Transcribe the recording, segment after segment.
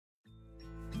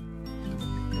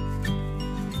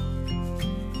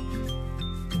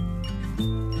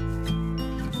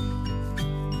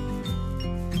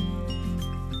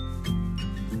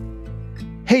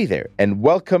Hey there, and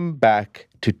welcome back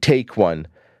to Take One,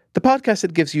 the podcast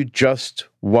that gives you just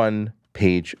one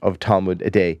page of Talmud a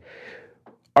day.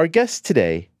 Our guest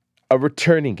today, a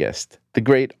returning guest, the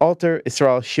great Alter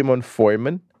Yisrael Shimon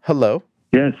Feuerman. Hello.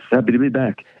 Yes, happy to be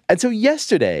back. And so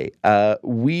yesterday,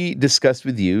 we discussed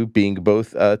with you, being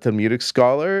both a Talmudic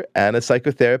scholar and a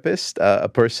psychotherapist, a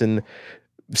person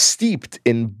steeped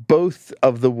in both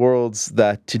of the worlds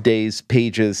that today's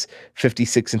pages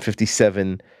 56 and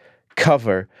 57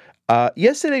 cover.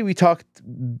 Yesterday, we talked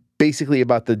basically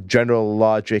about the general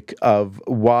logic of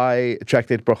why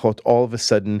Tractate Berakhot all of a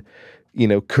sudden,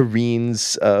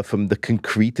 careens from the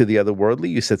concrete to the otherworldly.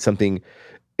 You said something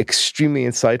extremely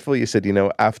insightful. You said,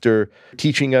 after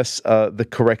teaching us the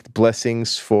correct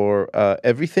blessings for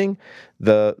everything,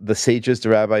 the sages, the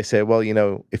rabbis say, well,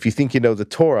 if you think you know the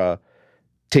Torah,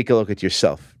 take a look at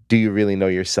yourself. Do you really know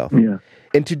yourself? Yeah.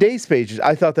 In today's pages,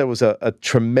 I thought that was a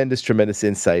tremendous, tremendous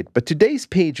insight. But today's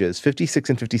pages, 56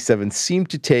 and 57, seem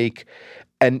to take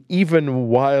an even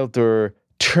wilder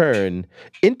turn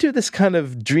into this kind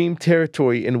of dream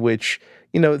territory in which,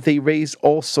 they raise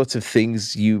all sorts of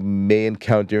things you may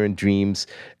encounter in dreams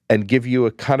and give you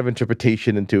a kind of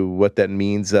interpretation into what that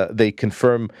means. They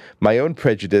confirm my own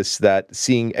prejudice that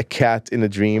seeing a cat in a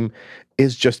dream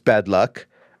is just bad luck.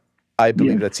 I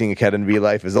believe that seeing a cat in real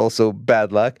life is also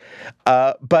bad luck.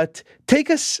 But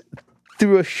take us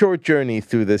through a short journey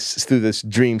through this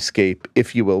dreamscape,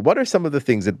 if you will. What are some of the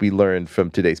things that we learned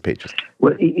from today's pages?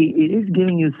 Well, it is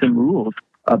giving you some rules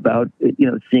about,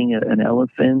 seeing an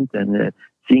elephant and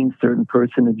seeing certain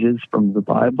personages from the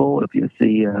Bible. If you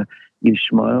see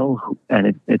Ishmael,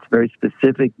 and it's very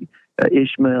specific,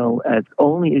 Ishmael, as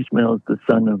only Ishmael is the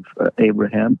son of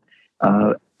Abraham.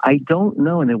 I don't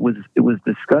know, and it was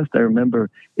discussed. I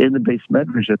remember in the Beis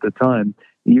Medrash at the time,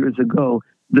 years ago.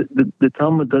 The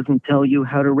Talmud doesn't tell you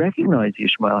how to recognize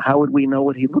Ishmael. How would we know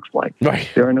what he looks like? Right.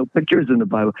 There are no pictures in the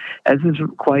Bible. As is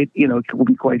quite, it will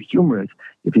be quite humorous.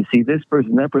 If you see this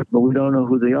person, that person, but we don't know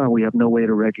who they are, we have no way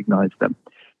to recognize them.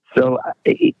 So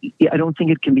I don't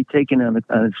think it can be taken on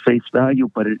its face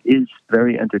value, but it is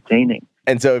very entertaining.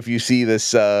 And so if you see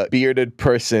this bearded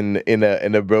person in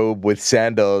a robe with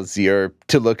sandals, you're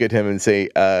to look at him and say,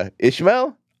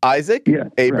 Ishmael? Isaac? Yeah,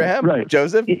 Abraham? right.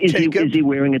 Joseph? Jacob? Is he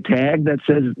wearing a tag that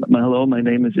says, hello, my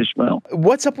name is Ishmael?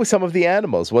 What's up with some of the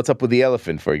animals? What's up with the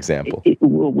elephant, for example?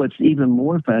 Well, what's even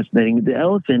more fascinating, the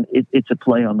elephant, it's a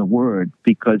play on the word,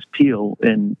 because peel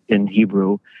in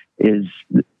Hebrew is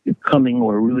coming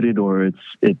or rooted, or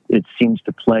it seems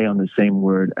to play on the same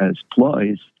word as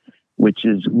ploys, which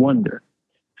is wonder.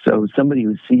 So somebody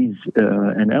who sees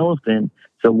an elephant,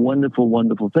 so wonderful,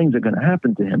 wonderful things are going to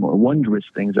happen to him, or wondrous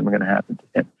things are going to happen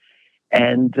to him.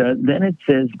 And then it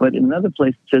says, but in another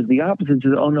place it says the opposite. It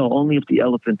says, oh no, only if the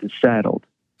elephant is saddled.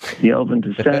 If the elephant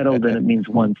is saddled, then it means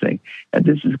one thing. And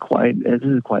this is quite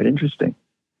interesting.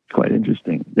 Quite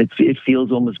interesting. It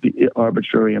feels almost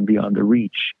arbitrary and beyond the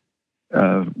reach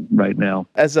right now.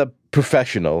 As a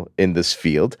professional in this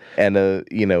field and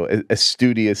a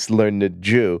studious, learned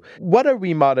Jew, what are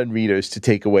we modern readers to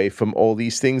take away from all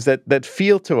these things that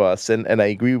feel to us, and I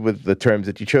agree with the terms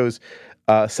that you chose,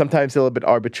 sometimes a little bit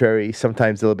arbitrary,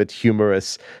 sometimes a little bit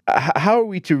humorous. How are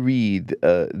we to read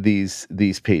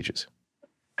these pages?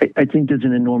 I think there's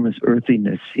an enormous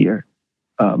earthiness here.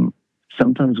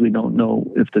 Sometimes we don't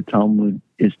know if the Talmud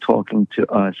is talking to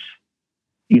us,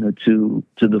 to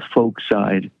the folk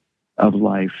side of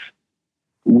life,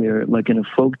 where, like in a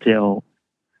folktale,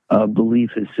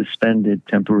 belief is suspended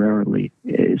temporarily,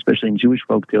 especially in Jewish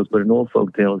folktales, but in all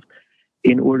folktales,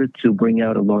 in order to bring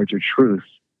out a larger truth.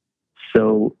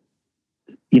 So,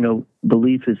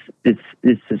 belief is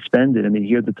suspended. I mean,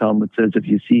 here the Talmud says if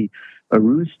you see a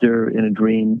rooster in a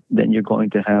dream, then you're going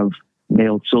to have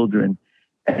male children.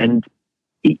 And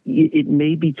it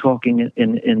may be talking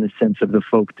in the sense of the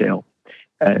folktale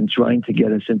and trying to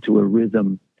get us into a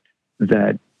rhythm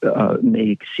that may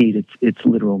exceed its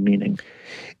literal meaning.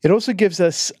 It also gives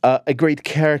us a great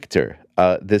character,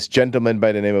 this gentleman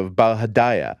by the name of Baal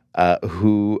Hadaya,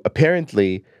 who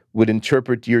apparently would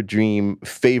interpret your dream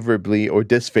favorably or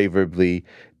disfavorably,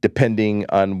 depending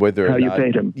on whether or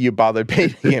not you bothered paying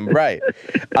him. Right.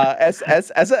 As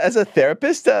a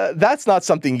therapist, that's not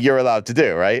something you're allowed to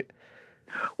do, right?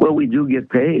 Well, we do get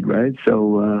paid, right?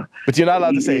 So, but you're not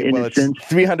allowed to say, well, it's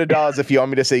 $300 if you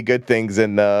want me to say good things,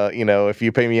 and if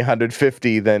you pay me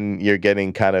 $150, then you're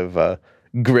getting kind of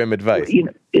grim advice.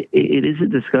 It is a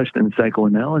discussion in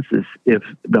psychoanalysis. If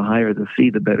the higher the fee,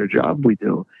 the better job we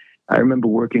do. I remember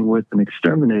working with an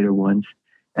exterminator once,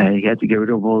 and he had to get rid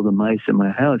of all the mice in my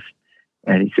house,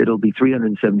 and he said it'll be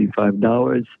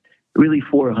 $375, really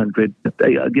 $400.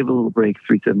 I'll give a little break,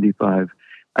 $375.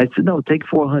 I said, no, take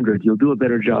 400. You'll do a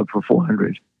better job for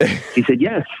 400. He said,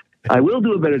 yes, I will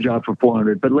do a better job for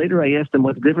 400. But later I asked him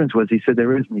what the difference was. He said,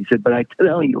 there isn't. He said, but I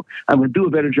tell you, I'm going to do a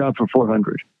better job for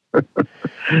 400.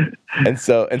 And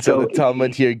so the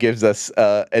Talmud here gives us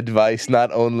advice not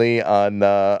only on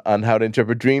how to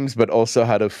interpret dreams, but also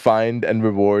how to find and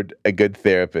reward a good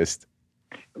therapist.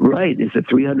 Right. Is a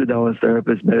 $300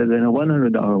 therapist better than a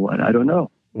 $100 one? I don't know.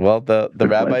 Well, the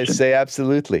rabbis say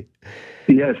absolutely.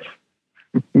 Yes.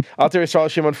 Alter Yisrael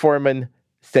Shimon Feuerman,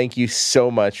 thank you so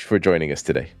much for joining us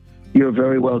today. You're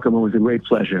very welcome. It was a great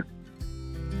pleasure.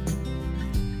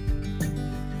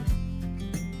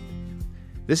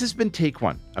 This has been Take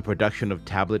One, a production of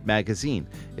Tablet Magazine.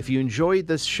 If you enjoyed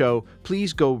this show,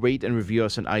 please go rate and review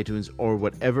us on iTunes or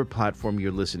whatever platform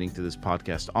you're listening to this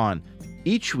podcast on.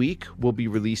 Each week, we'll be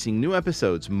releasing new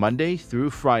episodes Monday through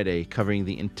Friday, covering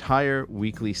the entire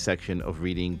weekly section of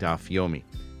reading Daf Yomi.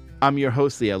 I'm your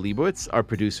host, Liel Leibowitz. Our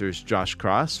producer's Josh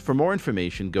Cross. For more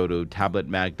information, go to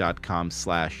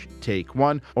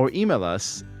tabletmag.com/take1 or email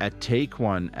us at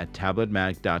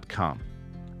takeone@tabletmag.com.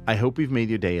 I hope we've made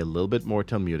your day a little bit more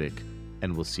Talmudic,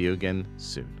 and we'll see you again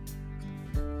soon.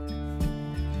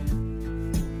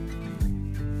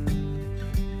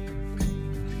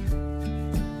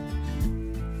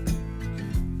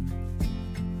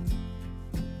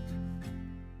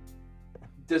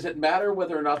 Does it matter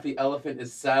whether or not the elephant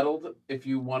is saddled if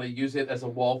you want to use it as a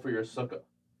wall for your sukkah?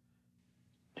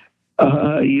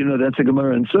 That's a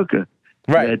Gemara in Sukkah.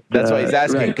 Right. That's why he's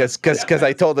asking, because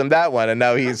I told him that one, and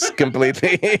now he's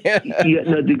completely...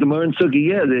 The Gemara in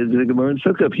Sukkah, there's the Gemara in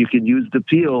Sukkah. If you could use the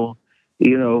peel,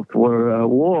 for a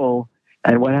wall,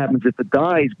 and what happens if it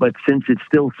dies, but since it's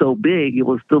still so big, it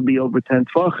will still be over 10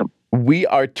 tefachim. We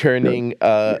are turning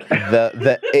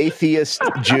the atheist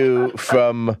Jew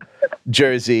from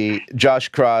Jersey, Josh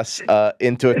Cross,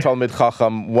 into a Talmud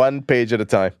Chacham, one page at a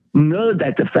time. No,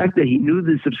 that the fact that he knew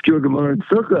this obscure Gemara in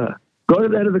Sukkah. Go to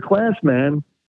that other class, man.